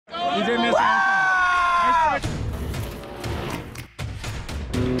You didn't miss anything.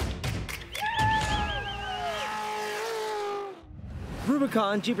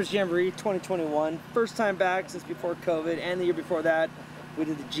 Rubicon, Jeepers Jamboree 2021. First time back since before COVID, and the year before that we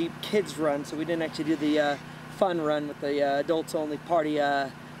did the Jeep Kids run, so we didn't actually do the fun run with the adults only party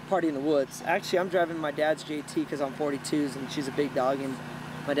in the woods. Actually, I'm driving my dad's JT because I'm 42's and she's a big dog, and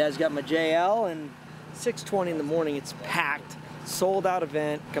my dad's got my JL, and 6:20 in the morning, it's packed, sold out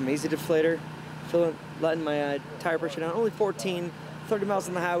event. Got my easy deflator, letting my tire pressure down, only 14, 30 miles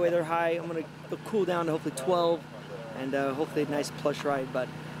on the highway, they're high. I'm gonna cool down to hopefully 12, and hopefully a nice plush ride. But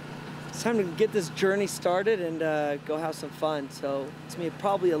it's time to get this journey started and go have some fun. So it's gonna be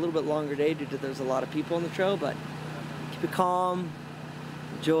probably a little bit longer day due to there's a lot of people on the trail, but keep it calm,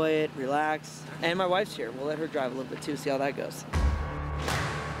 enjoy it, relax. And my wife's here. We'll let her drive a little bit too, see how that goes.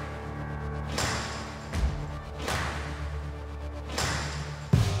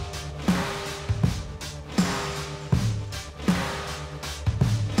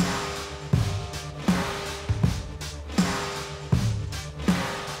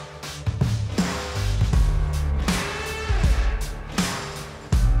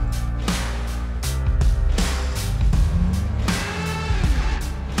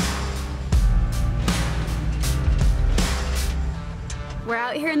 We're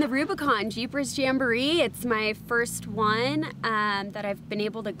out here in the Rubicon, Jeepers Jamboree. It's my first one that I've been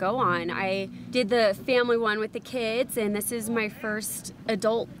able to go on. I did the family one with the kids, and this is my first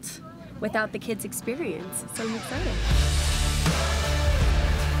adult without the kids experience, so I'm excited.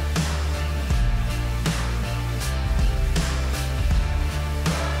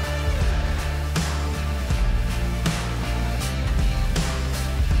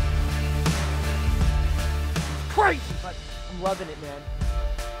 Crazy, but I'm loving it, man.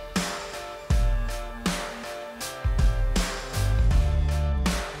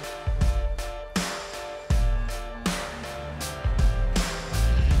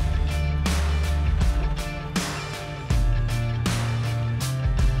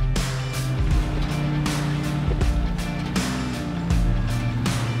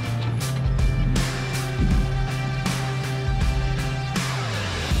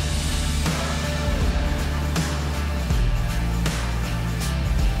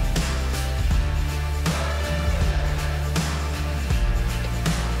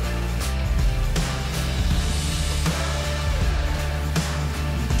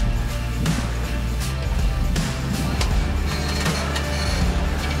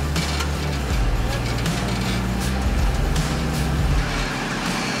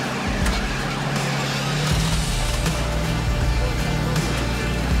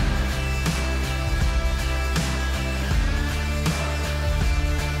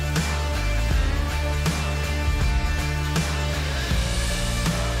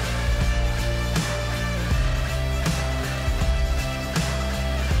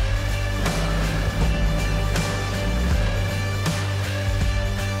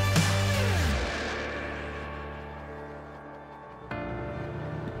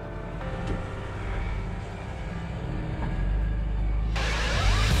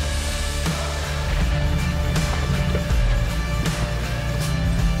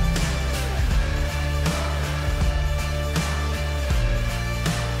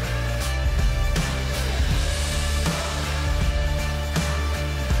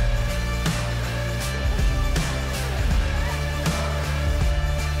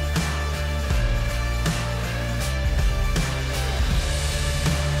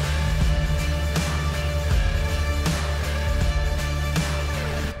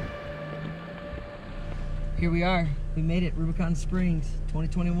 Here we are. We made it. Rubicon Springs,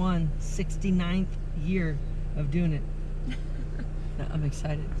 2021, 69th year of doing it. I'm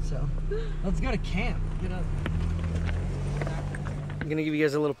excited. So let's go to camp. Get up. I'm gonna give you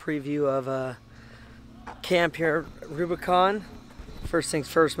guys a little preview of camp here at Rubicon. First things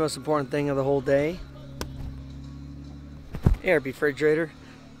first, most important thing of the whole day. Air refrigerator.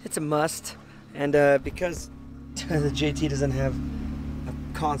 It's a must. And because the JT doesn't have a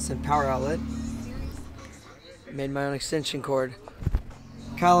constant power outlet, made my own extension cord.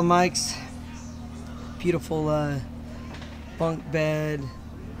 Kyle and Mike's beautiful bunk bed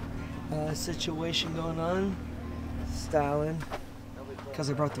situation going on. Styling. Because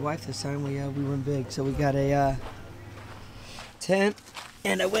I brought the wife this time, we went big. So we got a tent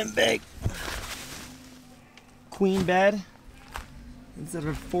and I went big. Queen bed instead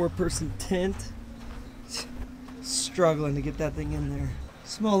of a 4-person tent. Struggling to get that thing in there.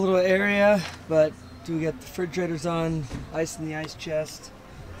 Small little area, but we got the refrigerators on, ice in the ice chest.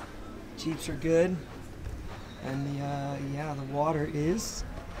 Jeeps are good, and the water is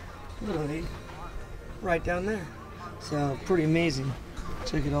literally right down there. So pretty amazing.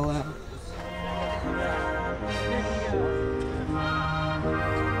 Check it all out.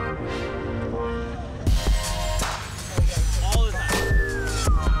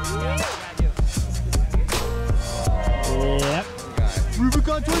 Yep.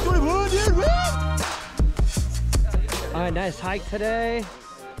 Rubicon 2021, dude! All right, nice hike today.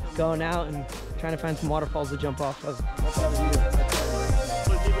 Going out and trying to find some waterfalls to jump off of.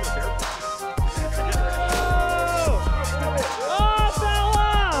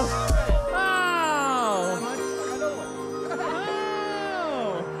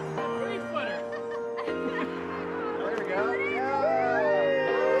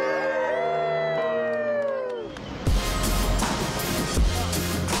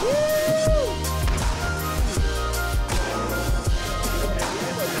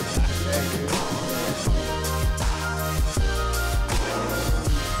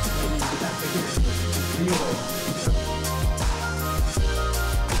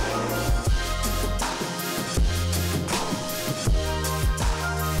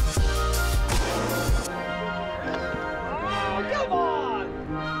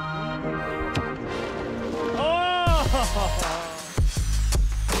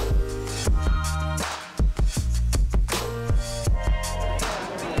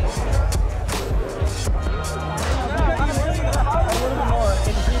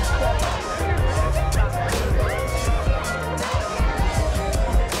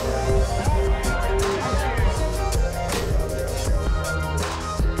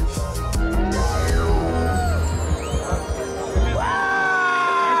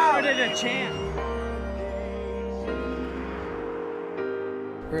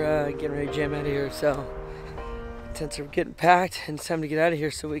 We're getting ready to jam out of here, so tents are getting packed and it's time to get out of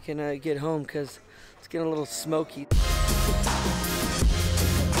here so we can get home because it's getting a little smoky.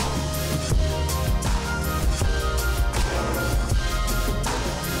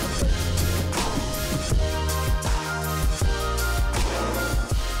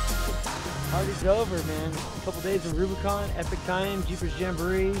 Party's over, man. A couple days of Rubicon, epic time, Jeepers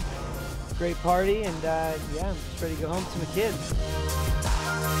Jamboree, great party, and yeah, I'm just ready to go home to my kids.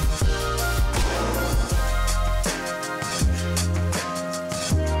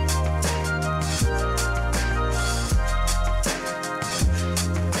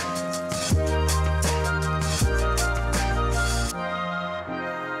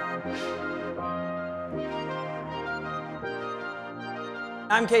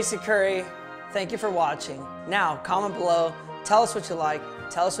 I'm Casey Currie. Thank you for watching. Now, comment below, tell us what you like,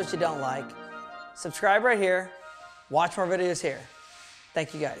 tell us what you don't like. Subscribe right here, watch more videos here.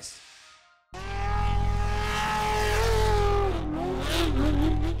 Thank you guys.